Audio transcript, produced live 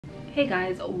Hey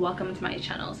guys, welcome to my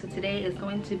channel. So today is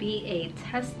going to be a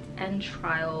test and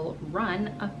trial run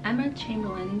of Emma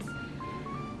Chamberlain's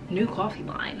new coffee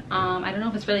line. I don't know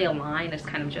if it's really a line, it's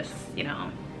kind of just, you know,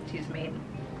 she's made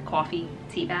coffee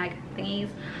tea bag thingies,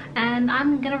 and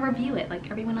I'm gonna review it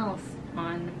like everyone else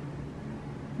on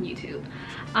YouTube.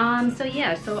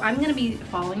 So I'm gonna be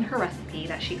following her recipe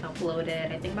that she uploaded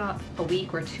I think about a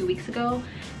week or 2 weeks ago.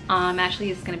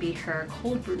 Actually it's gonna be her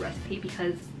cold brew recipe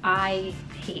because I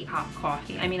hate hot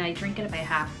coffee. I mean, I drink it if I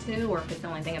have to or if it's the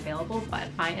only thing available, but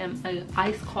I am an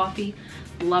iced coffee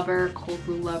lover, cold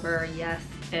brew lover. Yes,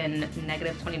 in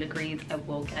negative 20 degrees I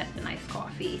will get an iced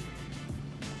coffee.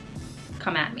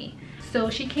 Come at me.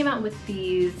 So she came out with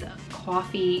these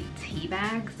coffee tea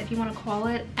bags, if you want to call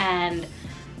it, and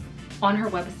on her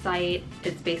website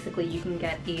it's basically you can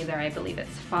get either, I believe it's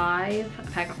a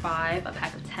pack of 5, a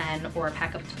pack of 10, or a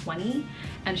pack of 20.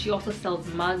 And she also sells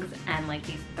mugs and like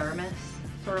these thermos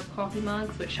sort of coffee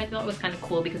mugs, which I thought was kind of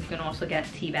cool because you can also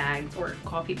get tea bags or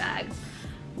coffee bags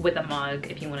with a mug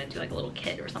if you want to do like a little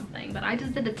kit or something. But I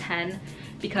just did a 10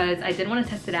 because I did want to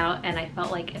test it out, and I felt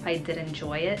like if I did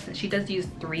enjoy it, since she does use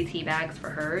 3 tea bags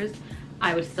for hers,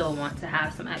 I would still want to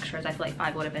have some extras. I feel like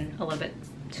 5 would have been a little bit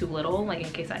too little, like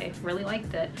in case I really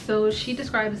liked it. So she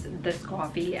describes this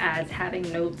coffee as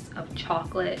having notes of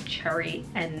chocolate, cherry,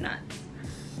 and nuts.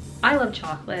 I love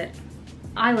chocolate.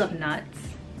 I love nuts.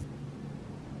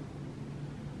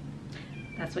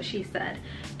 That's what she said.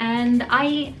 And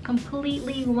I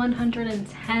completely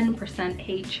 110%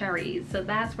 hate cherries. So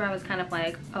that's where I was kind of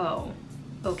like, oh,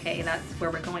 okay, that's where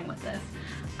we're going with this.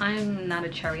 I'm not a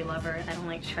cherry lover. I don't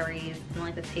like cherries. I don't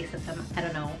like the taste of them. I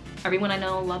don't know. Everyone I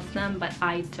know loves them, but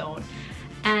I don't.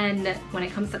 And when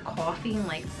it comes to coffee and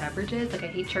like beverages, like I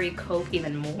hate cherry Coke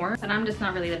even more, but I'm just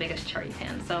not really the biggest cherry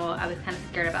fan. So I was kind of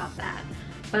scared about that.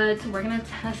 But we're gonna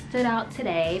test it out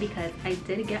today because I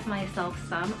did get myself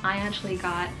some. I actually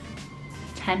got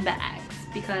 10 bags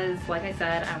because, like I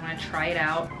said, I want to try it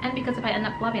out, and because if I end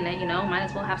up loving it, you know, might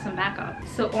as well have some backup.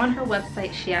 So on her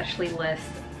website she actually lists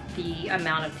the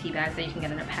amount of tea bags that you can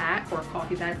get in a pack, or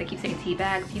coffee bags. I keep saying tea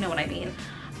bags, you know what I mean.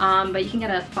 But you can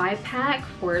get a 5-pack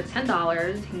for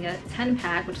 $10, you can get a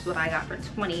 10-pack, which is what I got for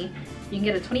 20, you can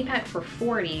get a 20-pack for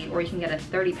 40, or you can get a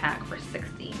 30-pack for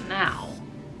 60. Now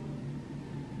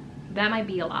that might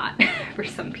be a lot for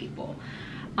some people.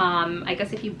 I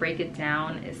guess if you break it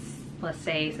down, is, let's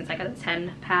say, since I got a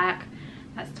 10-pack,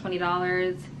 that's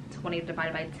 $20. 20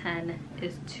 divided by 10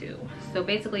 is 2. So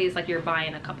basically it's like you're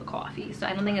buying a cup of coffee. So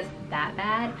I don't think it's that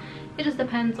bad. It just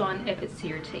depends on if it's to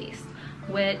your taste,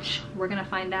 which we're gonna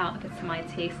find out if it's to my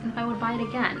taste and if I would buy it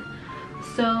again.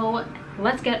 So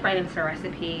let's get right into the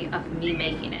recipe of me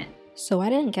making it. So I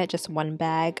didn't get just 1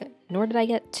 bag, nor did I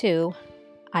get 2.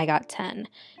 I got 10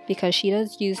 because she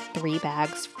does use 3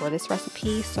 bags for this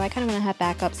recipe, so I kind of want to have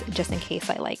backups just in case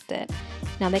I liked it.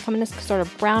 Now they come in this sort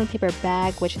of brown paper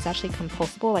bag, which is actually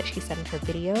compostable, like she said in her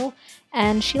video,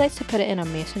 and she likes to put it in a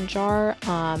mason jar,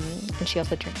 and she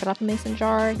also drinks it off a mason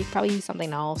jar. You could probably use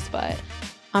something else, but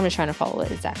I'm just trying to follow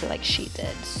it exactly like she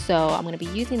did. So I'm going to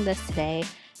be using this today.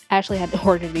 I actually had to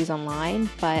order these online,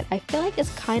 but I feel like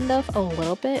it's kind of a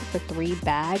little bit for 3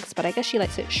 bags, but I guess she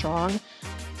likes it strong.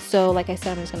 So like I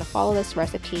said, I'm just going to follow this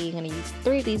recipe. I'm going to use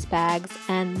 3 of these bags,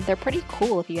 and they're pretty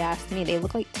cool if you ask me. They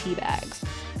look like tea bags,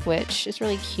 which is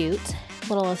really cute, a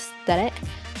little aesthetic.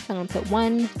 So I'm going to put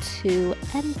 1, 2,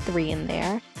 and 3 in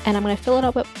there. And I'm going to fill it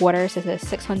up with water. So it's a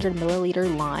 600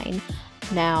 milliliter line.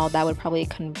 Now that would probably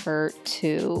convert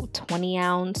to 20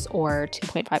 ounce or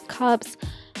 2.5 cups.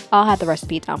 I'll have the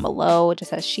recipe down below,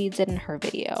 just as she did in her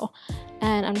video.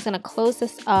 And I'm just going to close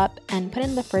this up and put it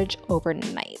in the fridge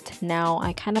overnight. Now,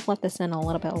 I kind of left this in a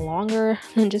little bit longer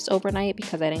than just overnight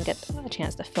because I didn't get a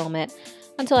chance to film it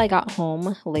until I got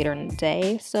home later in the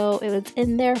day. So it was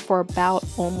in there for about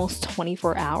almost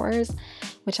 24 hours,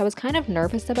 which I was kind of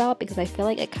nervous about because I feel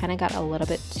like it kind of got a little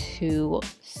bit too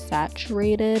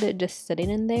saturated just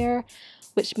sitting in there,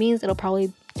 which means it'll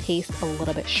probably taste a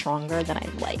little bit stronger than I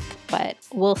like, but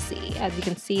we'll see. As you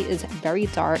can see, it's very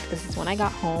dark. This is when I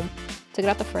got home, took it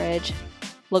out the fridge.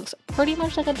 Looks pretty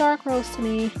much like a dark roast to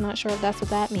me. I'm not sure if that's what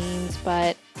that means,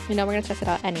 but you know, we're gonna test it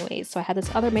out anyways. So I had this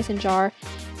other mason jar.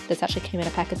 This actually came in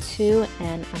a pack of 2,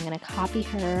 and I'm gonna copy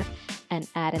her and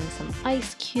add in some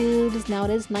ice cubes. Now it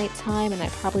is nighttime, and I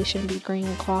probably shouldn't be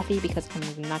drinking coffee because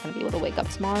I'm not gonna be able to wake up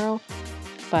tomorrow,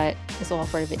 but it's all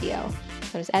for a video.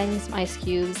 So I'm just adding some ice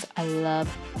cubes. I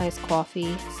love iced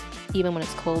coffee, even when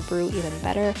it's cold brew, even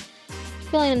better.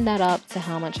 Filling that up to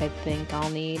how much I think I'll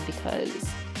need because,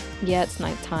 yeah, it's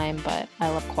nighttime, but I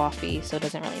love coffee, so it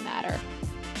doesn't really matter.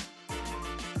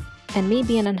 And me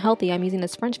being unhealthy, I'm using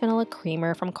this French vanilla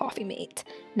creamer from Coffee Mate.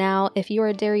 Now, if you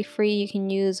are dairy free, you can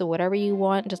use whatever you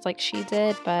want, just like she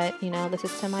did, but you know, this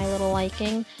is to my little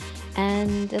liking,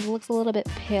 and it looks a little bit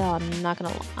pale, I'm not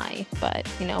gonna lie, but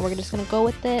you know, we're just gonna go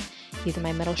with it, using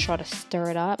my middle straw to stir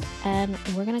it up, and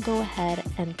we're gonna go ahead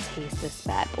and taste this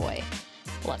bad boy.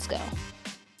 Let's go.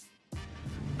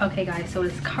 Okay guys, so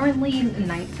it's currently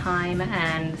nighttime,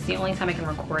 and it's the only time I can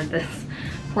record this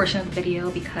portion of the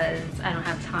video because I don't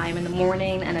have time in the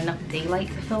morning and enough daylight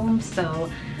to film,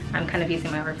 so I'm kind of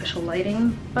using my artificial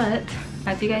lighting. But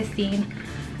as you guys seen,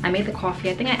 I made the coffee.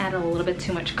 I think I added a little bit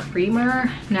too much creamer.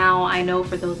 Now I know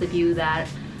for those of you that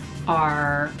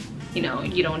are, you know,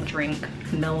 you don't drink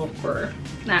milk or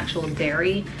actual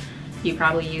dairy, you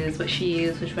probably use what she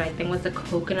used, which I think was a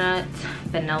coconut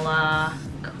vanilla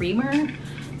creamer.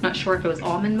 Not sure if it was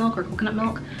almond milk or coconut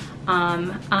milk.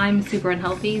 I'm super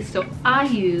unhealthy, so I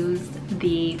used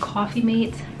the Coffee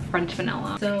Mate French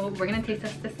vanilla. So we're gonna taste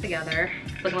test this together.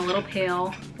 It's looking a little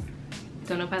pale.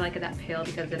 Don't know if I like it that pale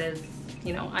because it is,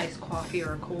 you know, iced coffee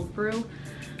or a cold brew.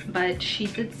 But she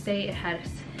did say it had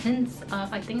hints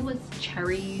of, I think it was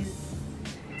cherries,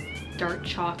 dark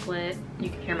chocolate. You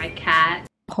can hear my cat.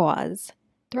 Pause.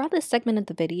 Throughout this segment of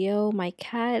the video, my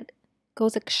cat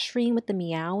goes extreme with the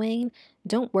meowing.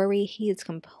 Don't worry, he is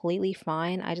completely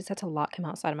fine. I just had to lock him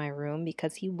outside of my room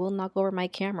because he will knock over my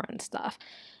camera and stuff.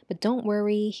 But don't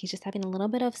worry, he's just having a little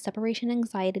bit of separation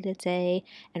anxiety today,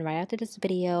 and right after this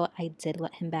video I did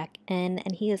let him back in,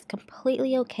 and he is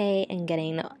completely okay and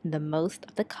getting the most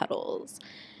of the cuddles.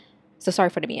 So sorry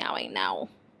for the meowing. Now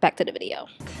back to the video.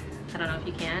 I don't know if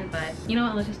you can, but you know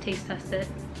what, let's just taste test it,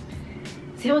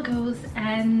 see how it goes.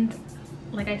 And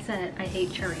like I said, I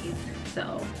hate cherries,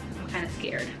 so I'm kind of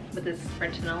scared with this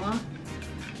French vanilla.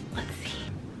 Let's see.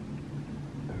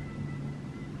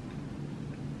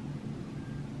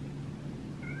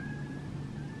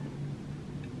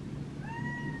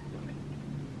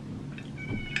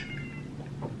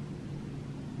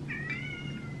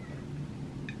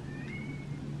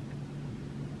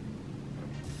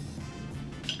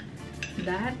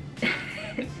 That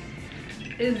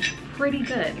is pretty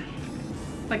good.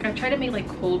 Like, I try to make like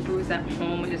cold brews at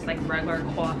home with just like regular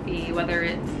coffee, whether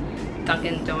it's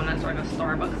Dunkin' Donuts or like a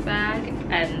Starbucks bag,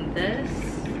 and this,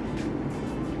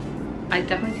 I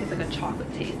definitely taste like a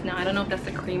chocolate taste. Now I don't know if that's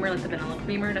the creamer, like the vanilla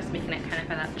creamer, that's making it kind of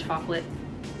have that chocolate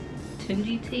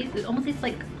tingy taste. It almost tastes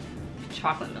like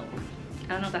chocolate milk. I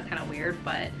don't know if that's kind of weird,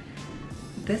 but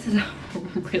this is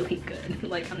really good.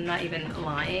 Like, I'm not even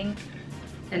lying.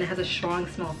 And it has a strong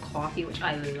smell of coffee, which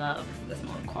I love the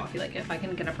smell of coffee. Like, if I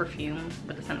can get a perfume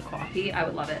with the scent of coffee, I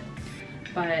would love it.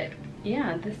 But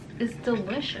yeah, this is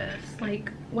delicious. Like,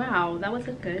 wow, that was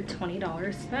a good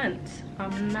 $20 spent.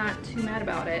 I'm not too mad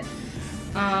about it.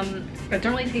 I don't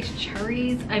really taste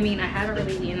cherries. I mean, I haven't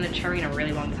really eaten a cherry in a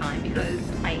really long time because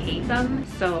I hate them.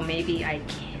 So maybe it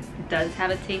does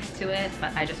have a taste to it,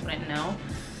 but I just wouldn't know.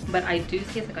 But I do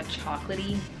taste like a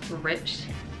chocolatey, rich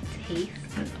taste,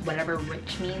 whatever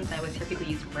rich means. I always hear people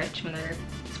use rich when they're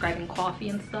describing coffee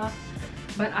and stuff,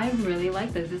 but I really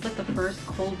like this. This is like the first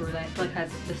cold brew that I feel like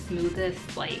has the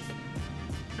smoothest, like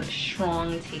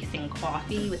strong tasting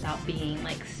coffee without being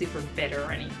like super bitter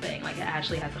or anything. Like, it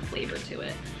actually has a flavor to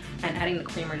it, and adding the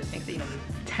creamer just makes it even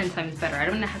 10 times better. I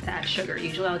don't even have to add sugar.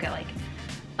 Usually I'll get like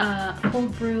a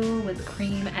cold brew with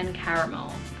cream and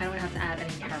caramel. I don't have to add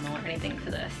any caramel or anything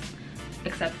to this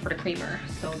except for the creamer,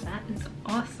 so that is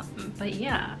awesome. But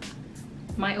yeah,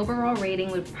 my overall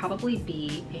rating would probably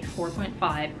be a 4.5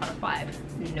 out of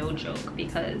 5, no joke,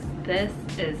 because this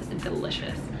is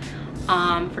delicious.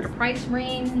 For the price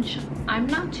range, I'm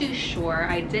not too sure.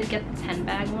 I did get the 10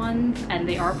 bag ones and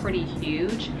they are pretty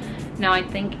huge. Now I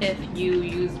think if you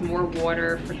use more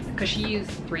water, because she used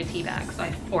 3 tea bags,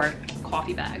 or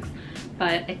coffee bags,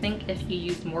 but I think if you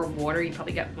use more water, you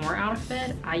probably get more out of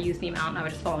it. I use the amount, I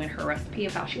was just following her recipe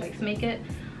of how she likes to make it.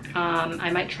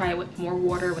 I might try it with more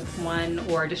water with one,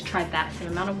 or just try that same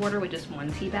amount of water with just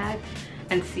 1 tea bag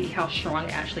and see how strong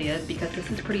it actually is, because this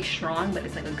is pretty strong, but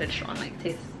it's like a good strong, like, it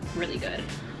tastes really good.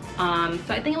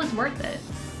 So I think it was worth it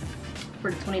for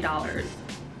the $20.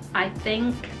 I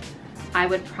think I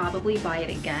would probably buy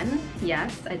it again.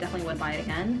 Yes, I definitely would buy it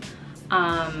again.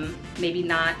 Maybe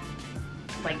not,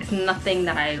 like, it's nothing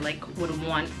that I like would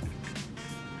want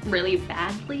really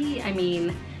badly. I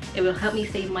mean, it will help me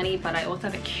save money, but I also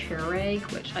have a Keurig,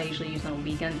 which I usually use on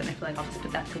weekends, and I feel like I'll just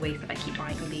put that to waste if I keep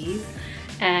buying these.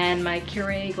 And my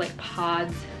Keurig, like,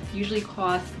 pods usually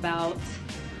cost about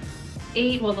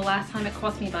well, the last time it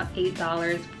cost me about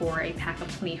 $8 for a pack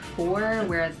of 24,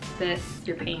 whereas this,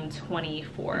 you're paying 20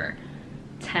 for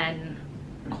 10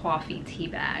 coffee tea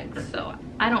bags. So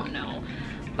I don't know,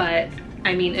 but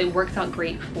I mean, it works out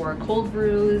great for cold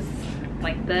brews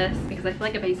like this, because I feel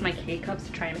like if I use my K-cups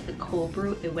to try and make a cold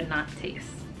brew, it would not taste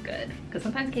good, because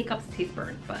sometimes K-cups taste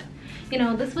burnt. But you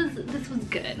know, this was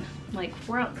good. Like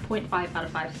 4.5 out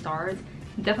of 5 stars.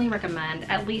 Definitely recommend.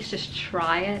 At least just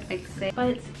try it, I'd say.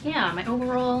 But yeah, my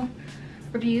overall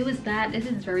review is that this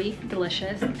is very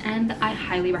delicious and I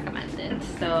highly recommend it.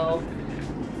 So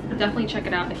definitely check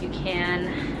it out if you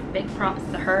can. Big props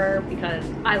to her because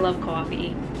I love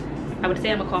coffee. I would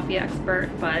say I'm a coffee expert,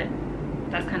 but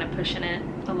that's kind of pushing it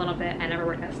a little bit. I never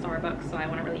worked at Starbucks, so I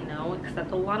wouldn't really know,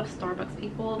 except a lot of Starbucks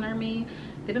people near me,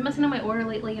 they've been messing up my order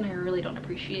lately and I really don't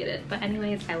appreciate it. But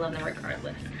anyways, I love them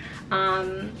regardless.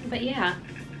 But yeah,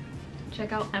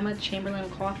 check out Emma Chamberlain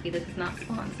coffee. This is not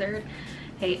sponsored.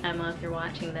 Hey Emma, if you're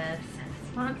watching this,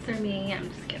 sponsor me. I'm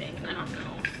just kidding. I don't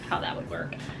know how that would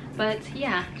work. But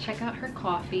yeah, check out her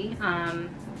coffee.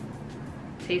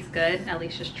 Tastes good. At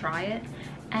least just try it.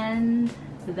 And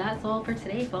that's all for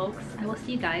today, folks. I will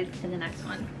see you guys in the next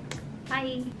one.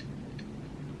 Bye.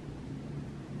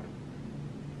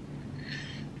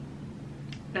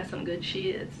 That's some good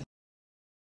shit.